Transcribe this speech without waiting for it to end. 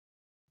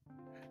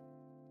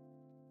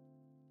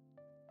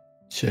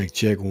Check,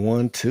 check,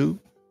 1, 2.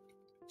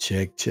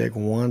 Check, check,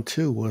 1,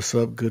 2. What's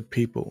up, good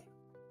people?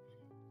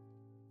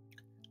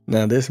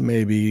 Now, this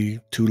may be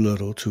too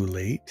little too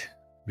late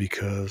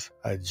because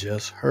I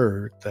just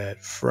heard that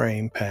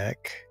FramePack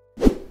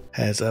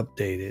has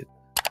updated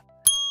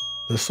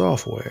the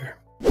software.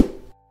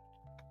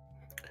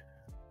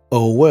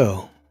 Oh,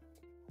 well,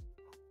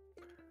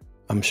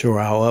 I'm sure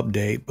I'll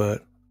update,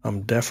 but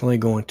I'm definitely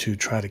going to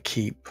try to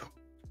keep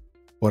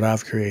what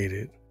I've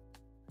created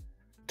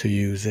to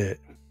use it.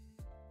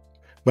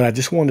 But I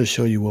just wanted to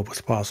show you what was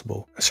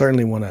possible. I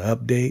certainly want to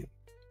update.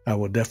 I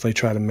will definitely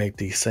try to make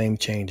these same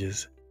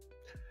changes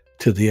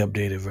to the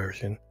updated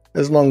version,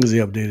 as long as the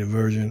updated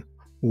version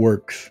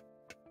works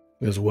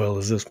as well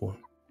as this one.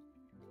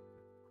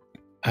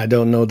 I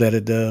don't know that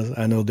it does.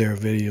 I know there are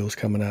videos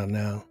coming out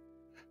now.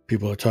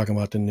 People are talking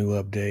about the new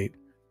update,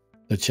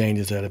 the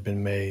changes that have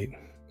been made,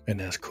 and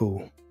that's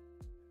cool.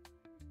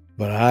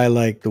 But I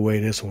like the way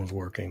this one's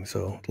working.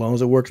 So as long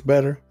as it works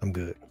better, I'm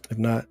good. If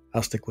not,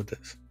 I'll stick with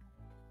this.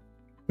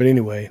 But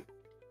anyway,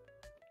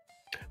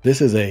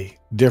 this is a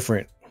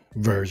different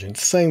version,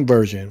 same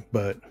version,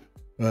 but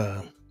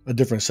a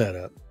different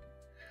setup.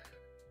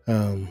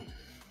 So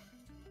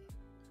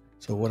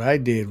what I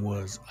did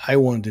was I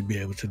wanted to be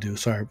able to do,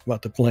 sorry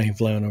about the plane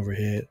flying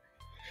overhead.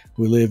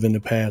 We live in the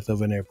path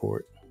of an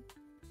airport.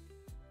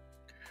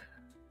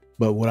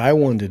 But what I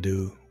wanted to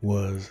do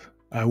was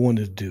I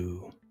wanted to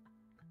do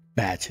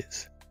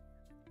batches.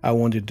 I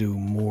wanted to do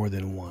more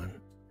than one.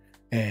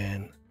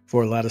 And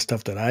for a lot of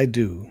stuff that I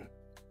do,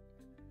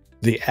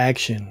 the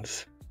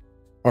actions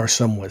are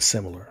somewhat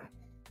similar.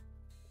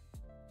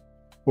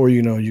 Or,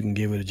 you can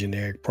give it a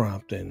generic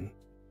prompt and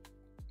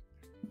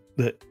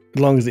as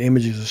long as the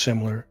images are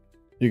similar,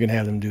 you can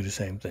have them do the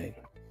same thing.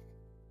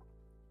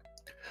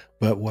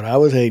 But what I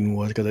was hating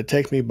was because it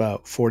takes me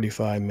about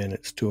 45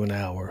 minutes to an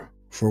hour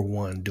for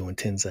one doing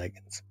 10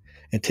 seconds.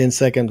 And 10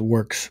 seconds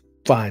works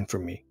fine for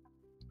me.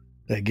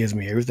 That gives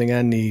me everything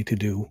I need to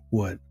do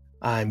what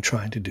I'm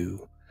trying to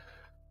do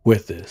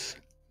with this.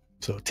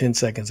 So 10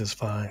 seconds is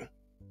fine.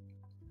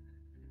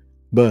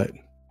 But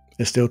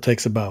it still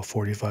takes about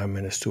 45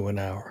 minutes to an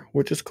hour,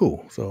 which is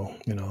cool. So,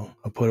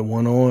 I put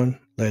one on,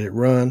 let it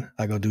run.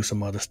 I go do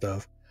some other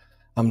stuff.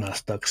 I'm not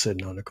stuck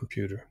sitting on the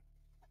computer.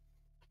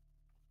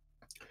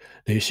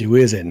 The issue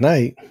is at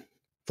night,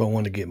 if I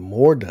want to get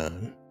more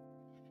done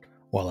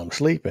while I'm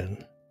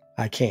sleeping,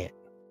 I can't.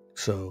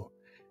 So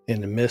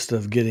in the midst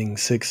of getting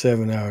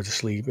 6-7 hours of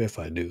sleep, if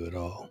I do at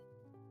all,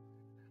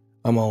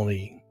 I'm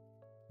only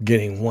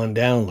getting one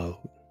download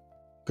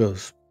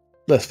because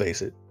let's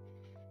face it,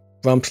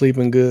 if I'm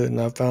sleeping good and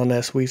I found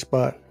that sweet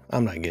spot,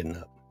 I'm not getting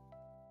up.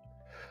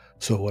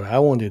 So what I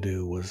wanted to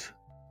do was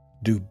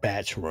do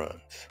batch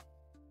runs.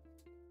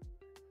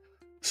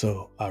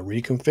 So I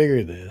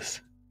reconfigured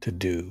this to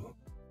do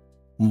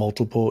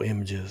multiple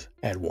images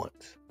at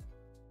once.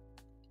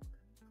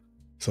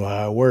 So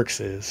how it works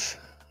is,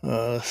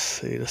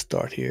 let's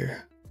start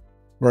here.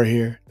 Right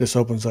here, this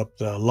opens up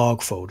the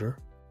log folder,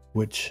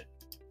 which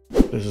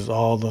this is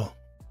all the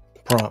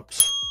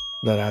prompts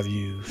that I've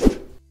used.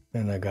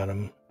 And I got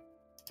them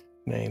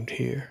named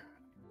here.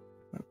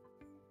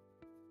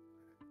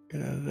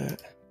 Get out of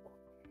that.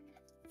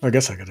 I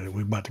guess I got it.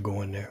 We're about to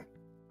go in there.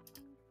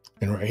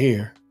 And right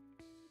here,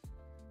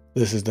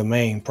 this is the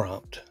main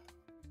prompt.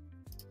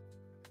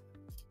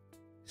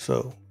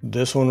 So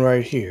this one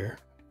right here.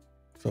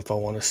 So if I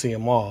want to see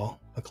them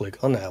all, I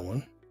click on that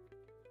one.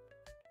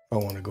 If I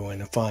want to go in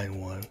and find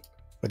one,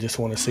 I just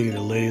want to see the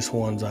latest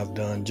ones I've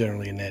done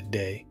generally in that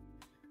day.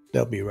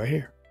 They'll be right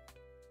here.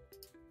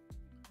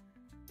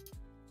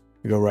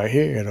 You go right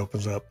here, it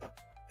opens up.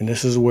 And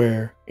this is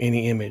where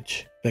any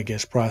image that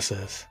gets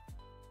processed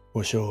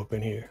will show up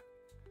in here.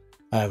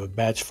 I have a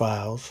batch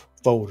files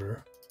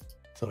folder.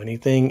 So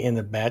anything in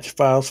the batch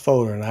files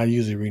folder, and I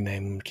usually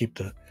rename them, keep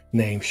the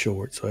name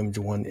short. So image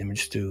 1,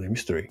 image 2,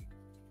 image 3.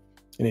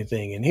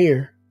 Anything in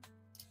here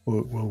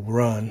will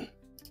run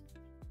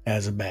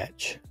as a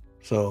batch.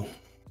 So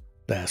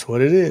that's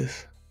what it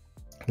is.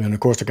 And of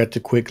course I got the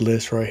quick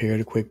list right here,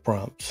 the quick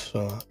prompts.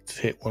 So just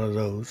hit one of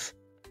those.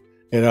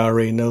 It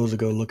already knows to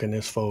go look in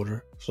this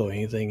folder. So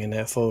anything in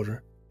that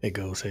folder, it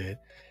goes ahead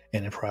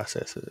and it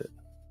processes it.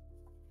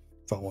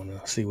 If I want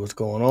to see what's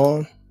going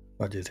on,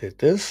 I just hit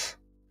this.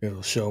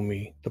 It'll show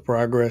me the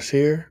progress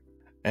here.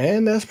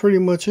 And that's pretty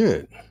much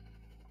it.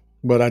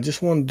 But I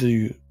just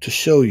wanted to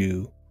show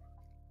you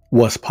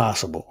what's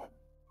possible.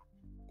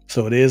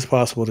 So it is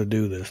possible to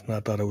do this. And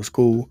I thought it was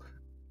cool.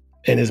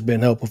 And it's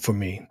been helpful for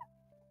me.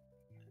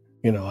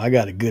 I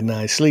got a good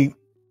night's sleep.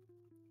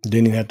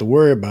 Didn't even have to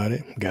worry about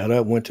it. Got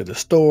up, went to the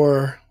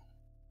store,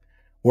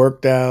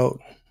 worked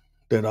out,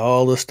 did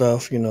all the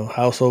stuff,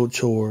 household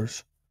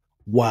chores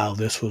while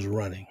this was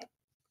running.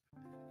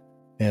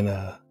 And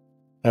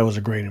that was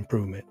a great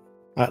improvement.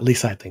 At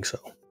least I think so.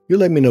 You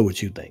let me know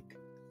what you think.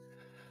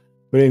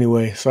 But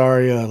anyway,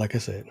 sorry, like I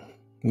said,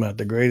 I'm not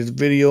the greatest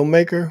video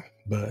maker,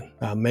 but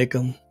I make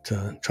them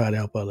to try to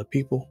help other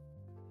people.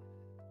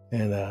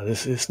 And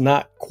this is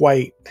not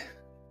quite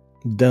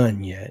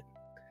done yet.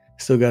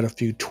 Still got a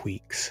few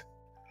tweaks.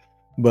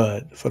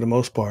 but for the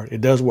most part,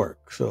 it does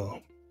work.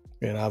 So,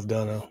 and I've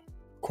done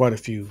quite a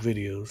few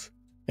videos,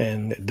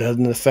 and it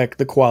doesn't affect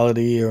the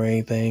quality or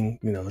anything.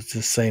 You know, it's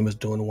the same as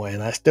doing one.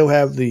 And I still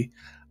have the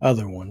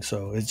other one,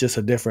 so it's just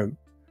a different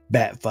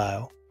bat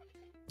file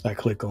I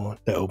click on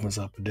that opens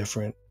up a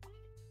different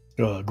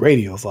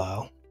Gradio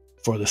file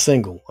for the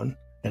single one,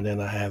 and then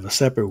I have a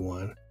separate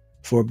one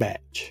for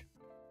batch.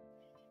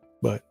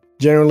 But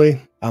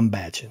generally, I'm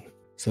batching,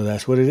 so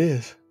that's what it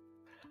is.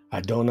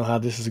 I don't know how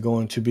this is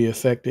going to be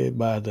affected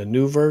by the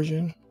new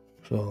version,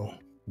 so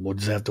we'll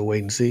just have to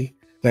wait and see.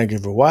 Thank you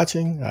for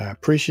watching. I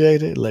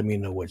appreciate it. Let me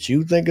know what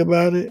you think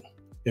about it,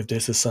 if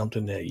this is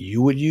something that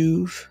you would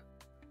use,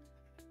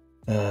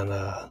 and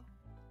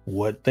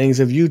what things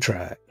have you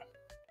tried.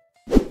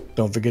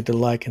 Don't forget to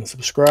like and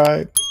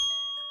subscribe.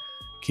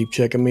 Keep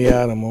checking me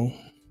out. I'm gonna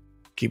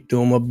keep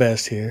doing my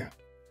best here,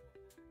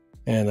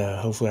 and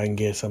hopefully I can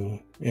get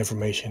some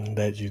information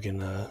that you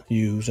can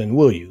use and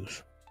will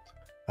use.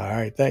 All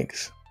right,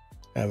 thanks.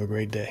 Have a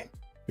great day.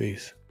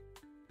 Peace.